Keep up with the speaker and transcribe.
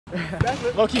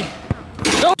Low key.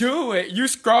 Don't do it. You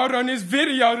scrolled on this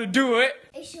video to do it.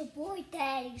 It's your boy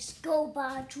Daddy's Go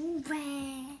by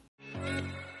Joovier.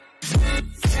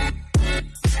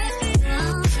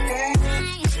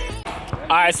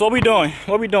 Alright, so what we doing?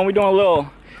 What we doing? We doing a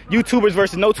little YouTubers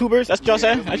versus no tubers. That's what y'all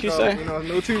say? That's what you say? You know,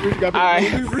 no tubers. You got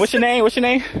Alright, what's your name? What's your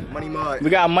name? Money Mud. We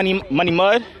got Money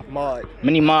Mud. Mod.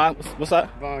 Money Mud. What's up?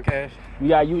 Von Cash. We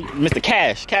got you, Mr.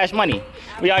 Cash. Cash Money.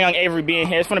 We got young AveryB in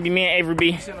here. It's gonna be me and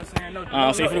AveryB.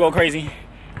 So if we go crazy,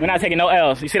 we're not taking no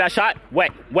L's. You see that shot?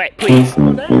 Wet, please.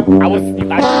 Forget it.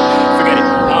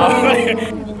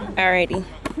 Alrighty.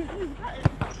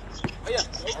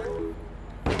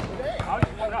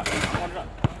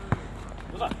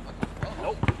 What's up?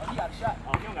 Nope. He got a shot.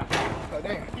 Oh, he don't got a shot. Oh,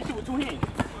 damn. He shoot with two hands.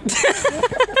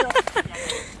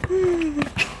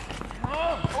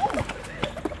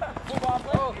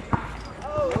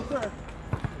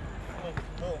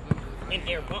 In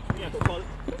air bump. Yeah, go call it.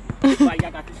 Like,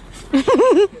 I got this.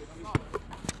 Oh,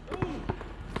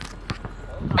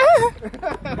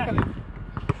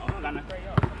 I got nothing straight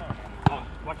up. Come on. Oh,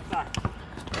 watch your side. No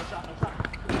shot.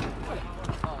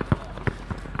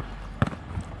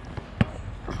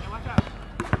 Yeah, watch out.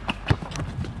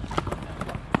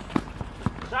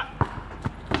 Shot.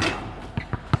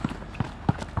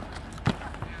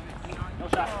 No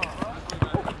shot.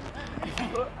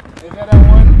 Is that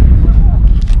one?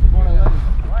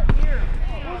 Right here.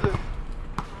 What is it?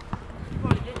 You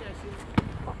want to get that shit?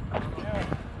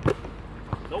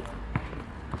 Nope.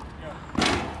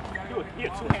 Dude, he a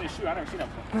two-handed shoot. I never seen that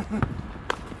before.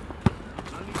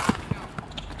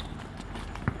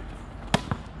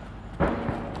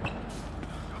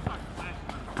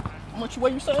 How much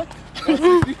weight you say?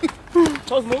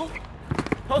 Toes move.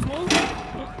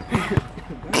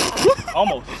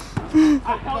 Almost. I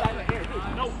held out of the air.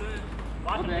 Nope.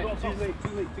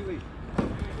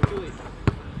 Too late.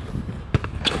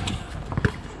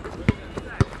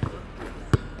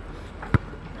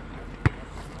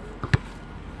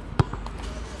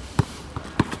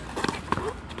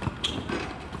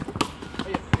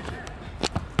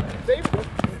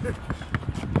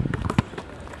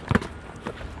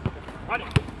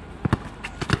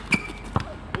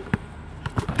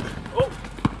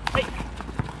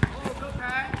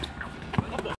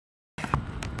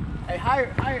 Hey,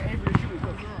 hire Avery to shoot his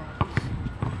hook.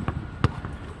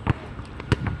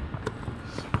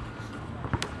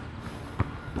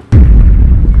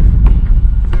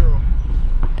 Zero.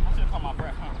 I should have caught my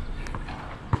breath, huh?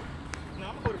 No, I'm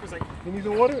gonna hold it for a second. You need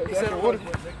some water? That's extra water.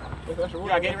 That's extra You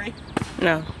water. got Gatorade?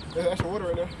 No. There's extra water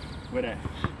right there. Where that?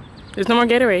 There's no more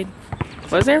Gatorade.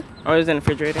 Was there? Or is it in the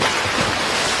refrigerator?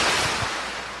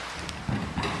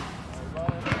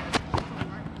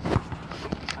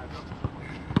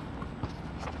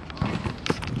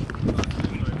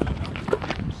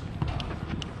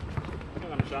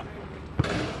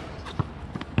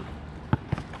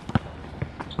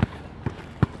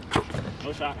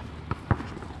 No shot.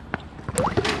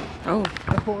 Oh.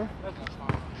 That's four.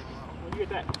 When you get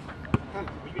that?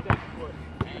 When you get that? What?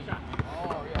 Shot.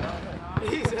 Oh, yeah.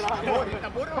 He said I bought it. I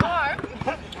bought it online.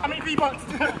 How many V-Bucks?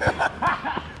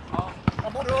 I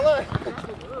bought it online.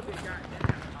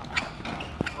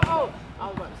 Oh, I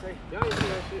was about to say. Y'all didn't see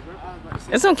that shit, bro. I was about to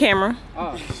say. It's on camera.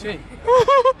 Oh, shit.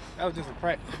 That was just a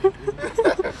prank. Oh,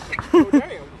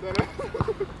 damn.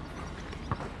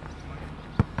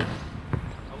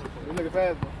 You looking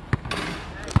fast, bro.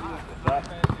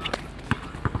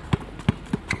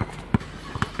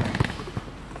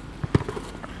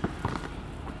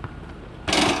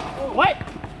 What?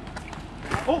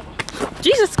 Oh.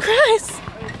 Jesus Christ.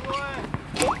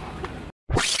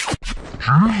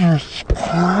 Jesus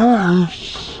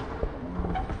Christ.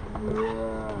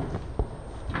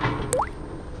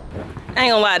 I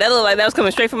ain't gonna lie, that looked like that was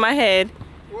coming straight from my head.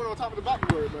 You went on top of the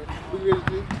backboard, man. We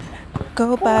get it,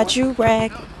 Go by Joovier.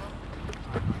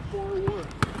 4-1.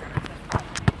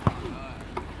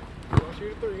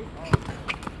 Shoot a three.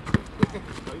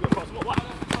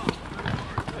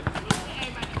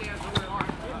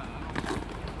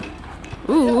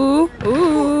 Ooh.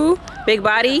 Big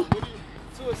body.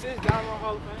 2 assists, down on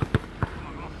Hall of Fame.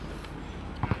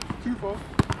 2-4.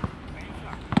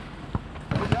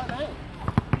 What's that name?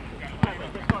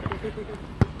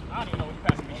 I don't even know what you're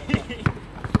passing me.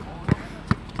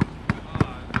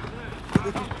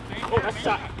 Oh, that's a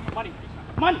shot. Money.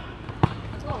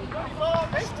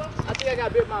 I think I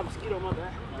got bit by a mosquito, my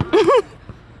bad. Yeah,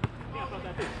 I felt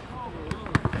that too.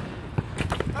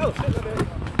 Oh, shit, my bad.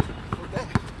 What's that?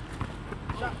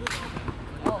 Shot.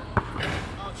 Oh,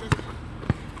 shit.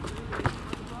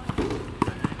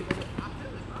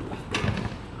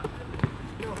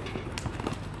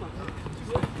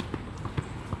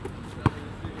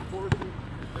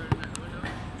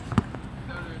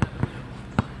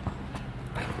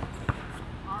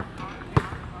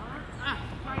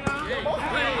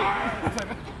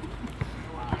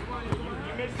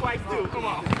 too. Come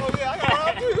on. Oh yeah, I got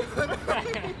robbed too.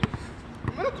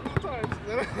 Multiple times.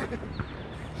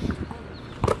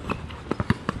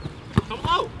 Come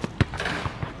low.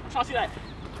 Try to see that.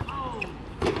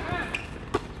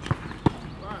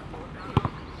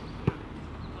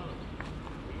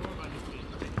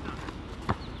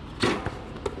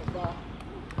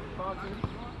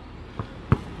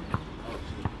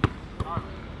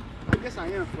 I guess I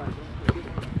am flat. I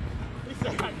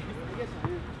guess I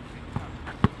am.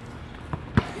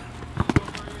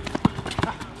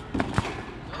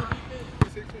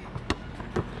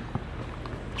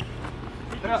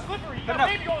 Slippery. You got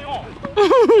baby going on.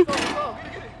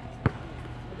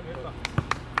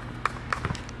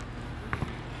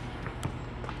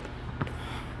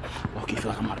 Okay, feel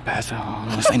like I'm about to pass out. I don't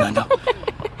want to say nothing though.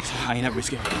 I ain't never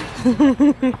scared.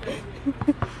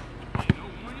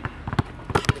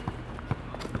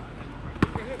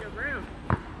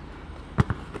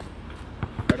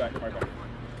 Right back.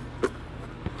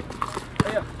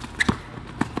 Hey, yeah.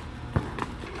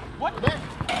 What?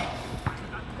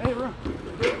 Hey, bro.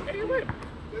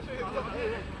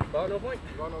 Ball no point.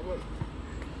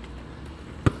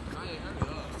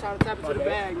 Try to tap into the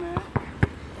bag, man.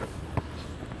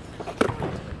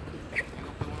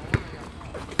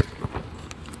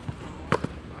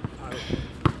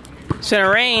 Starting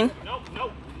to rain.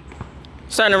 Nope.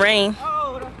 Starting to rain.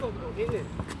 Oh, that's cool. Hit it.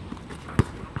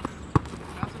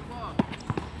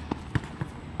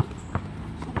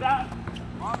 Scoop it out.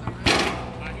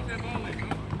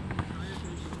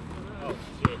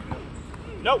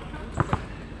 Nope.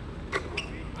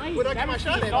 Where'd I get my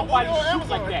shot at? Nobody I'm on shoots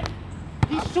Amazon. like that.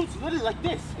 He shoots literally like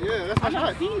this. Yeah, that's my I've never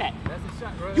shot. seen that. That's a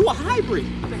shot, bro. You a hybrid.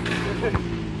 Hey,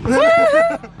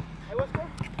 what's score?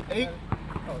 8.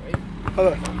 Oh, 8.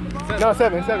 Hold on. No,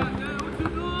 7. 7-2.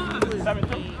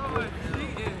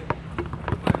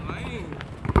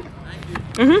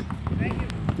 Mm-hmm.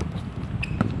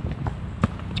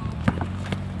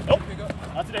 Nope.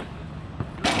 Not today.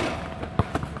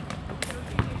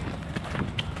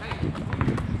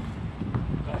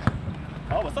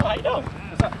 Oh, what's up? How you doing?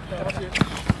 What's up?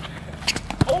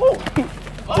 Oh!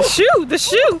 The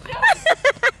shoe.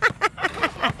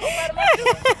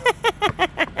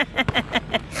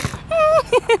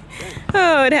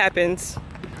 Oh, it happens.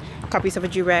 Copy yourself a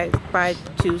Joovier, buy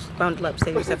 2, bundle up,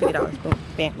 save yourself $50. Boom,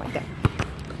 bam, like that.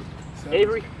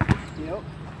 Avery, Yep.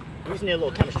 we just need a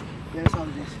little chemistry. Yeah, that's all it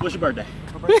is. What's your birthday?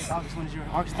 My birthday's August. When is yours?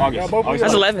 August. August.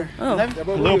 That's 11. Oh.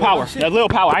 Little power. That's little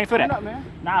power. I ain't feel that. Up, man.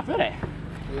 Nah, I feel that.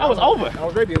 I was over. I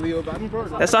was ready to Leo, but I didn't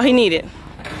birthday. That's all he needed.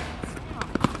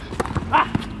 Ah!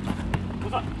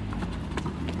 What's up?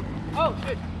 Oh,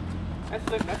 shit.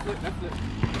 That's it.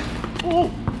 Ooh!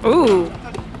 Ooh.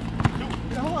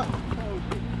 Yeah, hold on.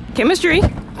 Chemistry.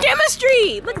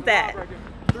 Look at that.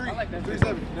 3. I like that.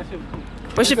 3-7. That shit was cool.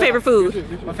 What's your favorite food?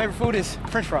 My favorite food is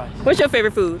French fries. What's your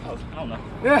favorite food? I don't know.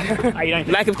 Yeah. I eat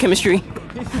anything. Lack of chemistry.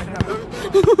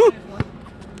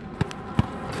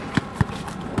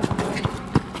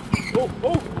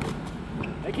 Oh!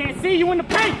 They can't see you in the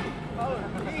paint!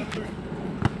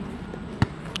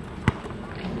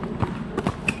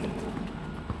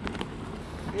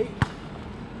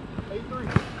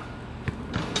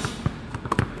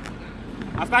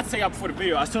 I forgot to tell y'all before the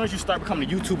video, as soon as you start becoming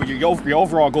a YouTuber, your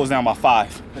overall goes down by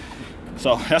 5.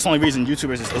 So that's the only reason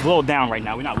YouTubers is a little down right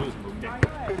now. We're not losing, but we down.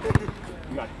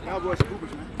 You got it. Cowboys and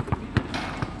Coopers, man.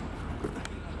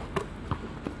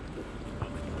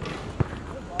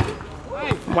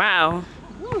 Wow.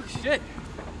 Woo, shit.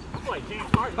 Like James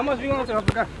Harden. How much we going to? I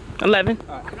forgot. 11.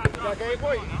 Got game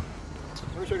for you.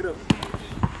 Let me check it out.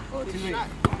 Oh, 2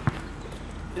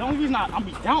 The only reason I'm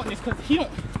be down is because he don't.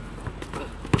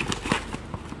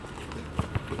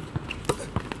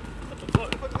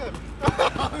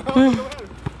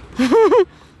 You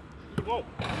won't.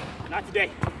 Not today.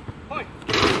 Point.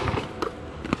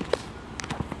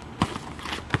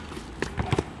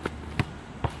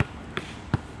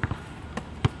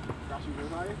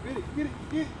 Get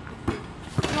it.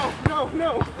 No.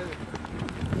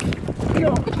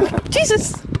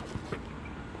 Jesus.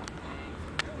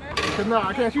 No,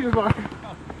 I can't shoot this bar.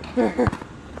 Back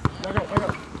up.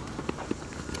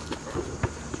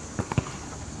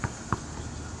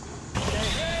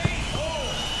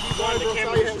 The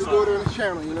camera You have to go to the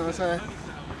channel, you know what I'm saying?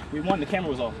 We won. The camera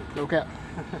was off. No cap.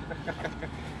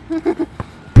 We don't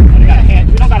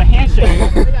got a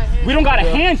handshake. We don't got a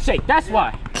handshake. That's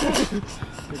why.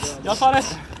 Y'all saw that?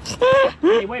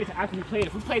 Hey, wait a second. After we played,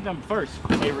 if we played them first,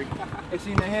 Avery. If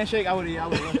seen that handshake, I would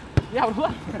have. Yeah, I would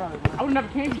have. I would never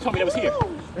came if you told me that was here.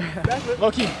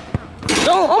 Low key.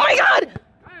 Oh my God.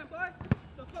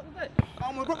 I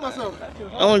almost broke myself.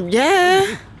 Oh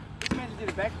yeah. This man just get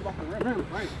it back off the rim.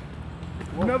 Right.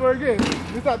 Never again.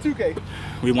 It's not 2K.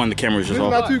 We won the cameras This just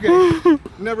is off. not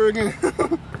 2K. Never again.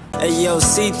 Hey yo,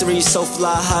 C3 so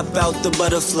fly, hop out the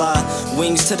butterfly.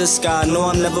 Wings to the sky, no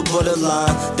I'm never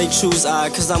borderline. They choose I,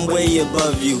 cause I'm way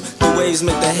above you. The waves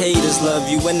make the haters love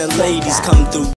you when the ladies come through.